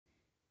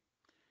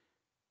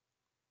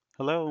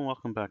Hello and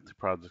welcome back to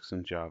Projects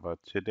in Java.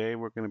 Today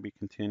we're going to be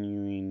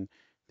continuing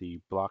the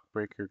block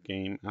breaker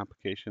game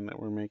application that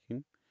we're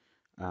making.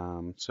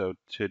 So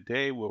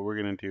today what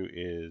we're going to do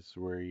is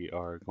we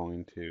are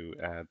going to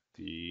add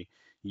the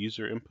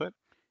user input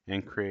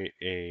and create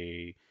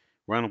a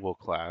runnable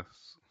class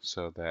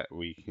so that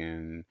we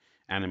can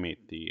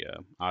animate the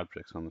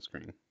objects on the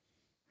screen.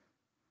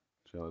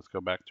 So let's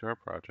go back to our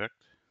project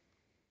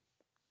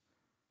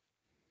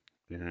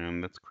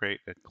and let's create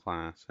a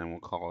class and we'll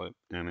call it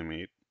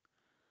animate.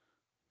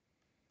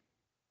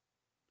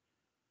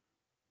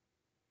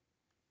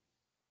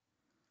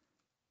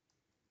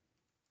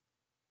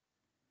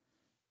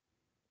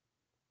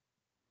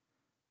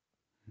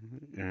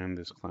 And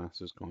this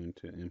class is going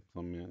to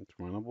implement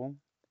Runnable.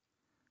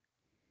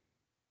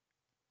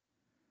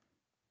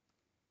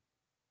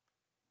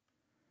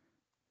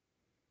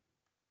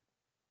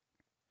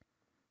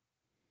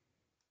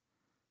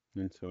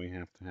 And so we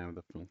have to have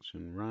the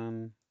function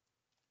run.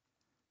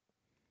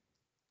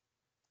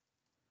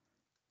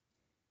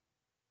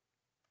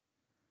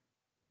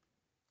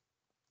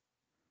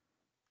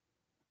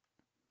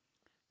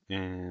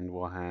 And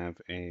we'll have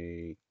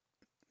a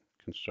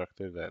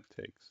constructor that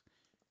takes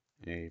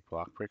a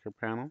block breaker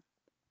panel.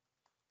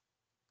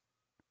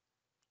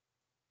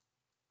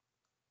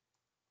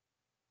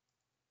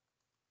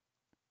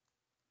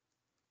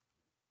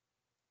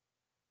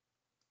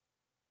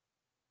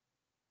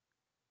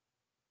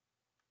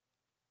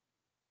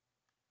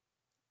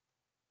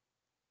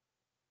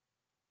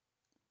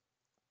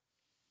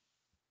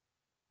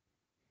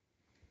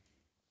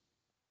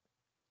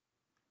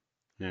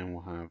 And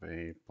we'll have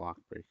a block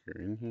breaker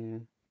in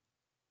here.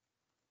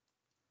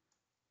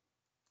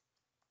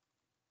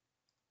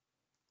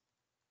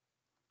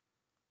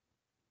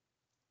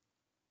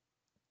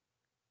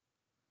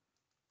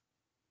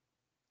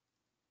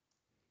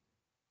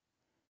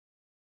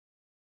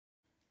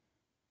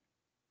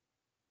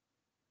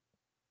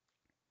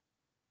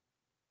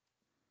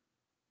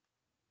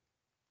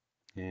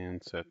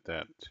 And set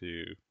that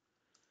to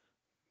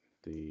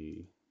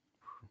the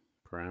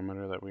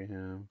parameter that we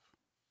have.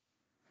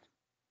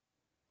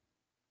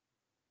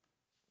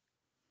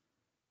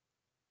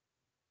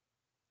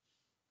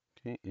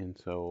 Okay, and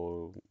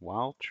so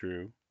while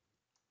true,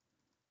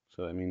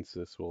 so that means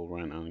this will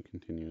run on a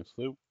continuous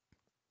loop,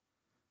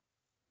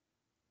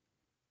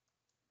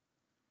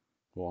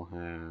 we'll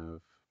have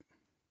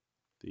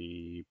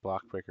the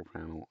block breaker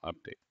panel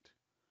update.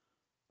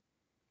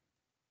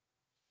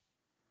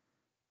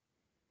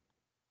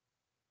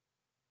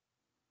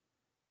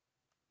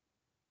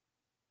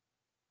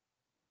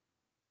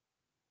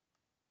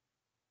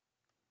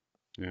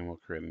 And we'll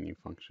create a new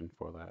function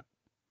for that.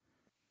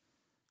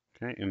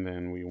 Okay, and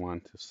then we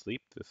want to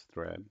sleep this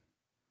thread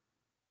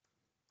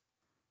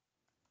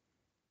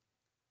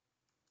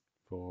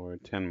for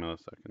 10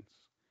 milliseconds.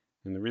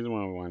 And the reason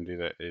why we want to do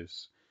that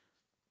is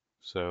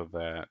so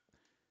that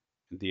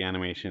the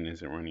animation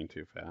isn't running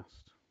too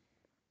fast.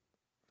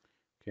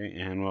 Okay,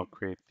 and we'll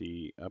create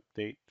the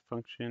update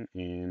function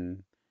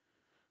in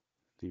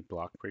the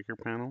block breaker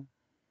panel.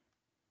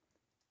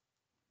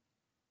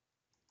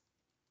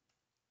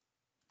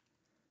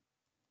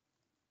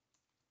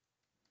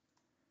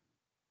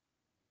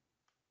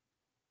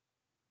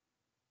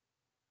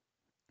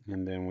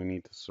 And then we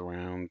need to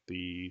surround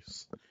the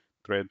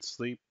thread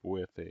sleep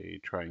with a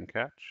try and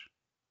catch.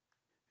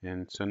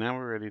 And so now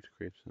we're ready to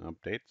create some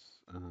updates.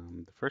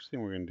 The first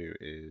thing we're going to do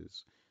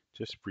is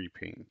just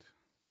repaint.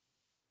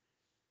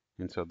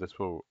 And so this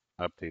will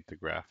update the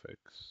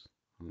graphics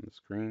on the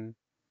screen.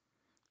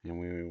 And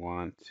we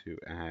want to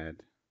add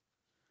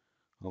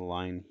a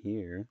line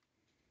here.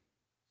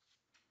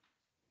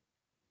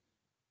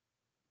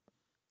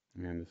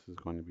 And this is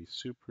going to be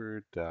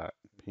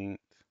super.paint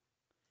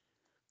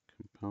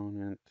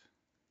component.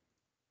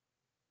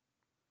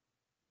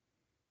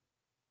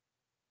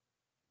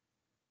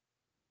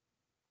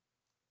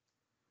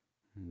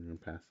 And we're going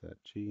to pass that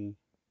G.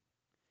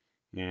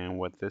 And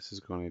what this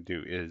is going to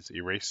do is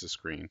erase the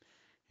screen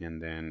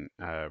and then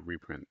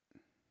reprint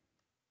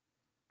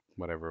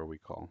whatever we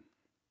call.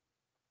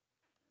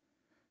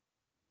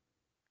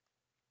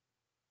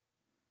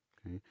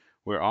 Okay.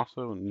 We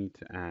also need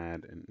to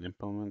add an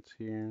implement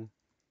here.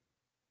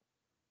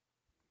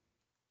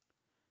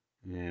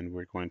 And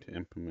we're going to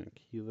implement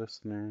key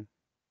listener.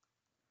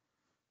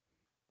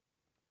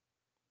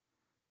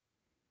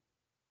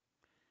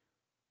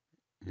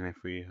 And if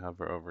we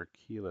hover over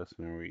key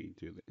listener, we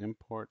do the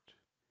import.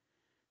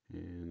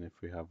 And if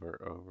we hover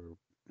over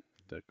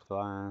the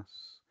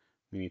class,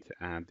 we need to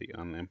add the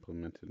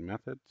unimplemented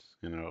methods,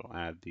 and it'll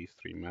add these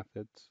three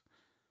methods.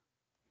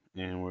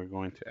 And we're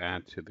going to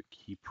add to the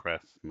key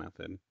press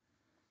method.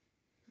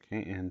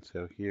 Okay, and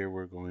so here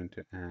we're going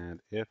to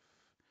add if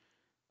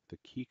the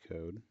key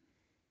code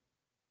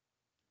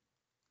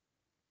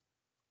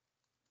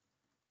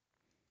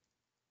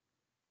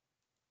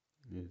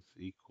is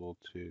equal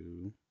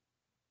to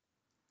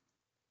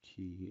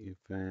key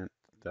event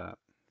dot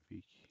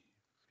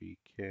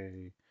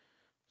vk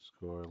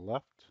score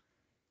left.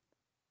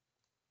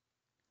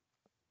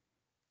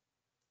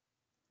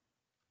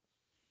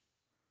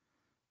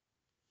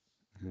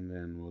 And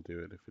then we'll do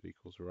it if it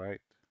equals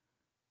right.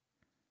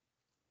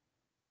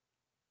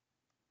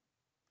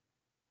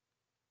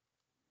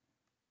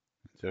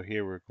 So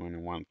here we're going to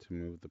want to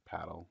move the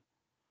paddle.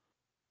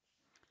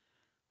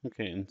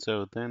 Okay, and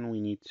so then we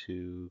need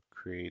to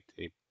create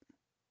a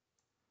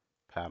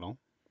paddle,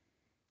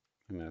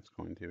 and that's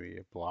going to be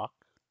a block.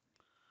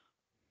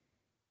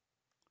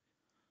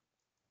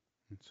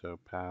 And so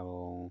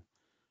paddle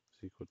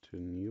is equal to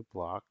new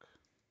block,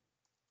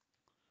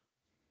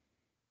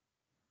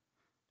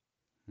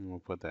 and we'll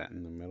put that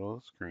in the middle of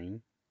the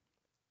screen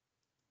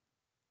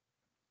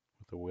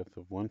with a width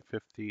of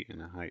 150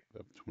 and a height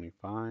of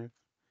 25.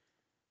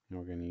 And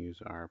we're going to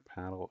use our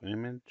paddle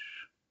image.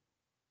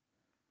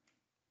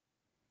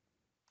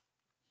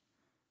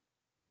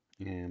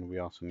 And we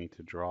also need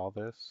to draw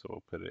this, so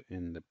we'll put it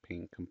in the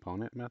paint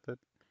component method.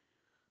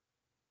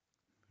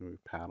 So we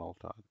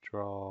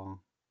paddle.draw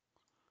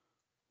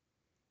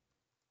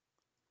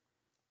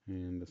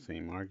and the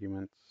same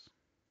arguments,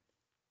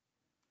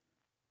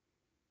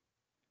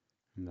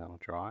 and that'll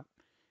draw it.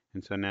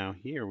 And so now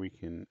here we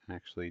can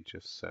actually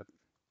just set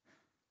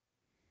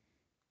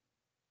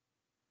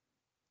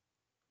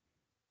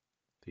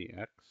the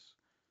x.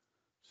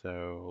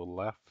 So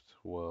left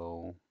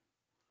will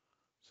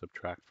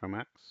subtract from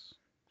x.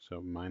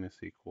 So minus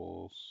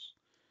equals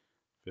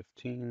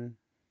 15.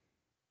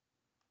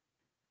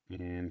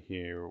 And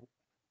here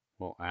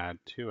we'll add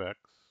 2x.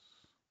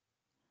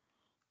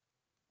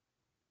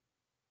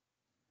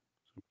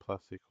 So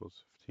plus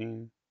equals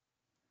 15.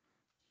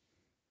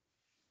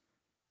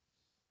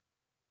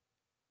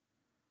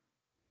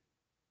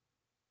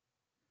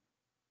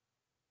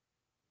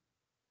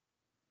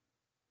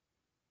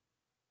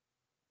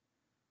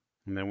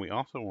 And then we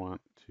also want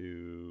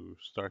to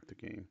start the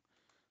game.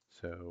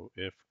 So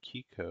if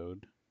key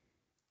code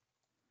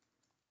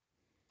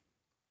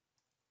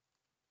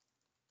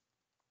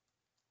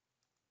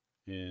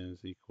is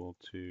equal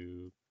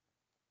to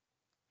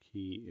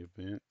key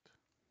event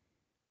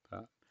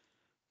dot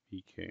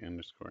vk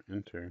underscore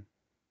enter,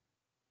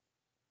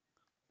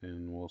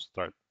 then we'll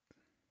start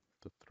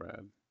the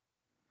thread.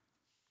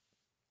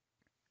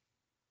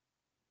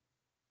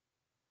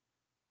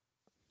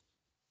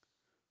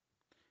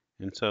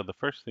 And so the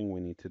first thing we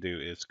need to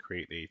do is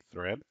create a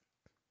thread.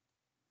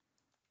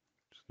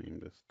 Just name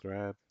this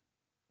thread.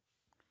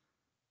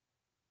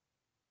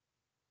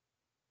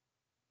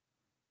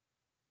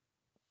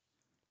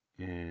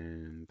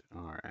 And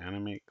our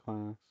animate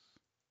class.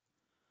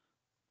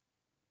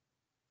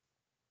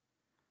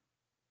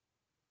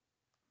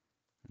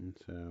 And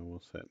so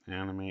we'll set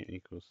animate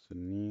equals to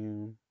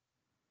new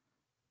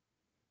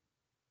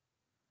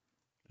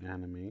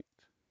animate.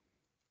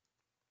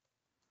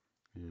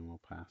 And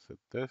we'll pass it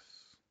this.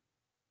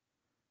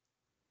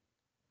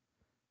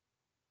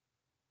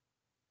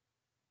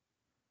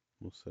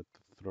 We'll set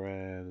the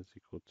thread is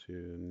equal to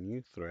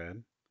new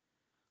thread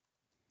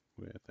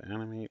with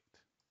animate.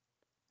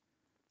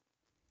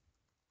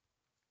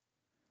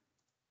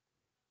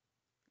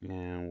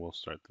 And we'll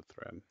start the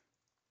thread.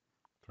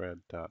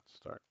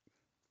 Thread.start.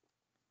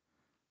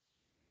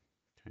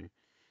 Okay.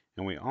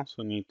 And we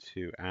also need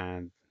to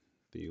add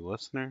the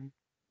listener.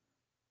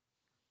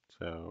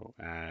 So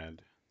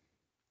add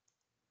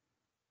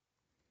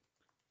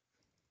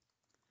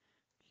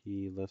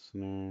key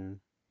listener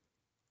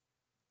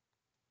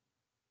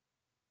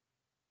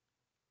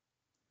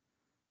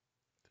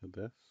to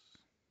this.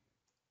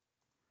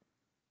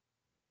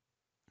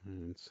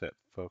 And set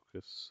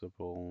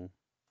focusable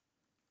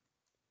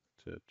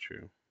to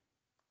true.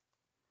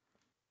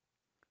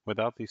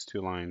 Without these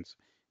two lines,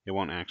 it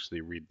won't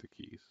actually read the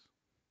keys.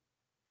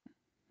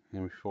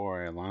 And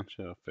before I launch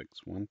it, I'll fix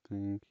one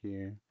thing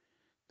here.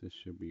 This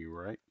should be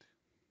right.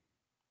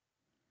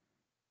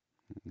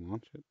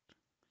 Launch it.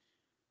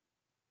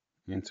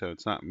 And so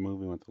it's not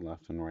moving with the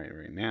left and right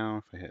now.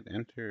 If I hit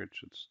enter, it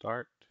should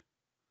start.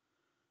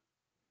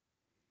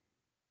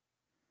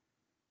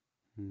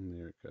 And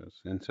there it goes.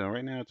 And so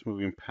right now it's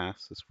moving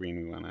past the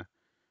screen. We want to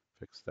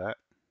fix that.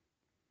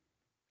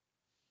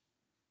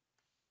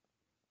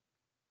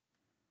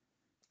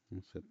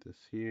 We'll set this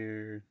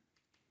here.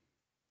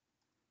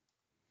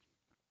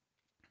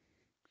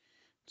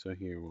 So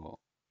here we'll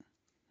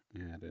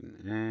add an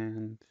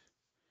and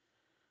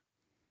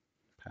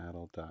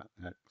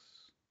paddle.x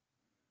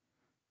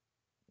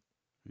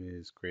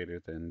is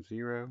greater than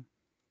 0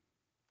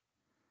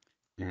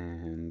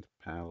 and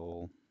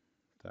paddle.x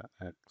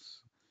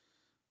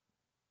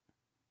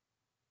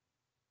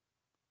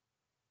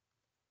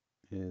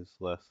is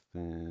less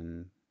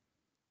than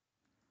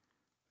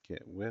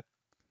get width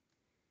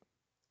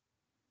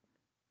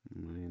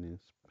minus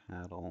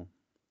paddle.width.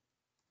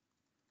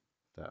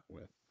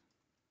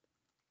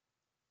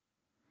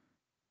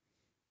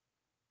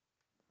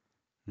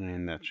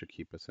 And that should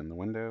keep us in the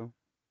window.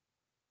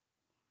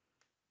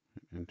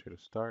 Enter to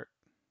start.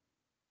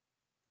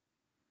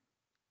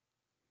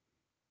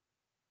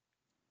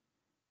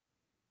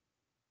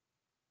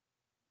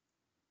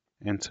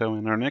 And so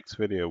in our next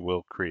video,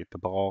 we'll create the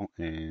ball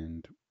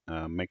and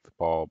make the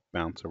ball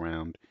bounce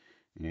around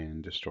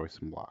and destroy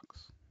some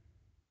blocks.